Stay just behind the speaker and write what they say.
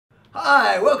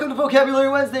Hi, welcome to Vocabulary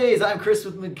Wednesdays. I'm Chris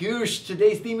with Magoosh.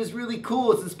 Today's theme is really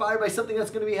cool. It's inspired by something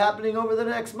that's going to be happening over the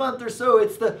next month or so.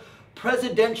 It's the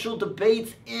presidential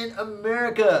debates in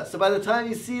America. So by the time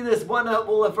you see this, one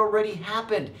will have already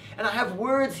happened. And I have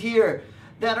words here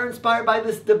that are inspired by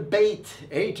this debate.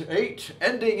 H,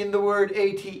 ending in the word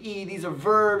ATE. These are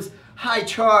verbs, high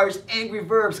charged, angry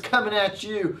verbs coming at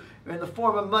you. In the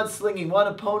form of mudslinging, one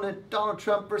opponent, Donald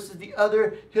Trump, versus the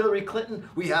other, Hillary Clinton.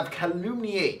 We have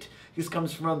calumniate. This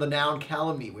comes from the noun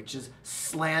calumny, which is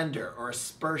slander or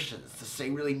aspersions, to say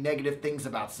really negative things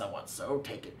about someone. So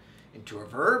take it into a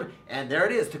verb, and there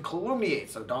it is, to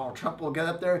calumniate. So Donald Trump will get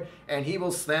up there, and he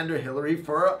will slander Hillary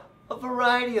for a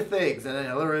variety of things. And then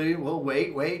Hillary will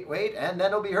wait, and then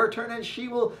it'll be her turn, and she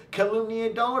will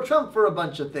calumniate Donald Trump for a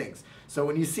bunch of things. So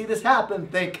when you see this happen,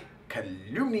 think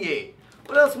calumniate.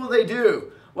 What else will they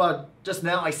do? Well, just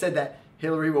now I said that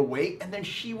Hillary will wait, and then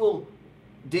she will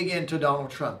dig into Donald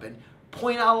Trump and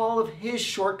point out all of his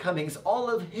shortcomings, all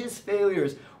of his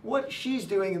failures. What she's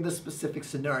doing in this specific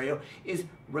scenario is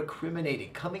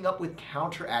recriminating, coming up with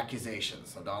counter accusations.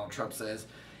 So Donald Trump says,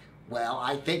 well,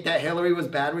 I think that Hillary was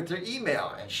bad with her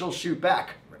email, and she'll shoot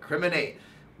back, recriminate.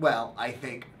 Well, I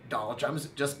think Donald Trump's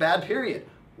just bad, period.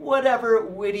 Whatever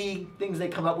witty things they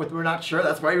come up with, we're not sure.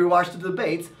 That's why we watch the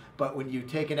debates. But when you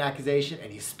take an accusation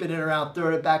and you spin it around,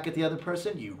 throw it back at the other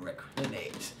person, you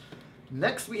recriminate.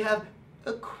 Next, we have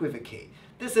equivocate.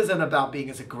 This isn't about being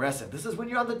as aggressive. This is when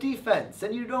you're on the defense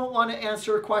and you don't want to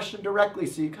answer a question directly,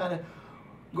 so you kind of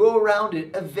go around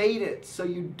it, evade it, so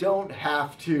you don't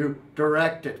have to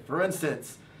direct it. For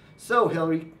instance, so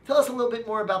Hillary, tell us a little bit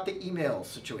more about the email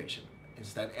situation.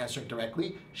 Instead of answering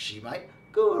directly, she might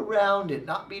go around it,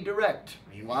 not be direct.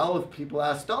 Meanwhile, if people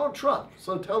ask Donald Trump,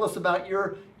 so tell us about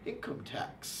your income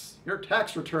tax, your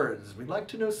tax returns. We'd like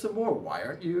to know some more. Why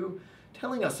aren't you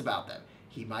telling us about them?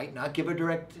 He might not give a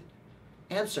direct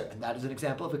answer, and that is an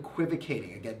example of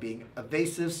equivocating. Again, being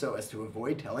evasive so as to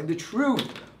avoid telling the truth.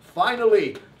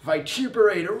 Finally,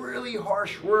 vituperate, a really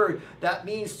harsh word that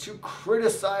means to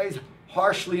criticize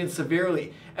harshly and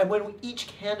severely. And when each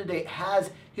candidate has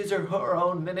his or her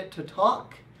own minute to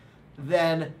talk,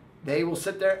 then they will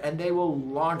sit there and they will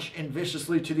launch in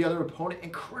viciously to the other opponent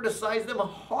and criticize them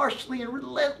harshly and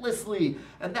relentlessly.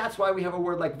 And that's why we have a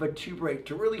word like vituperate,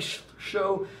 to really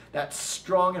show that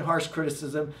strong and harsh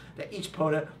criticism that each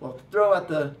opponent will throw at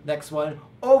the next one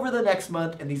over the next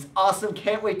month in these awesome,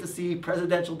 can't wait to see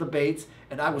presidential debates.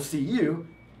 And I will see you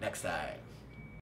next time.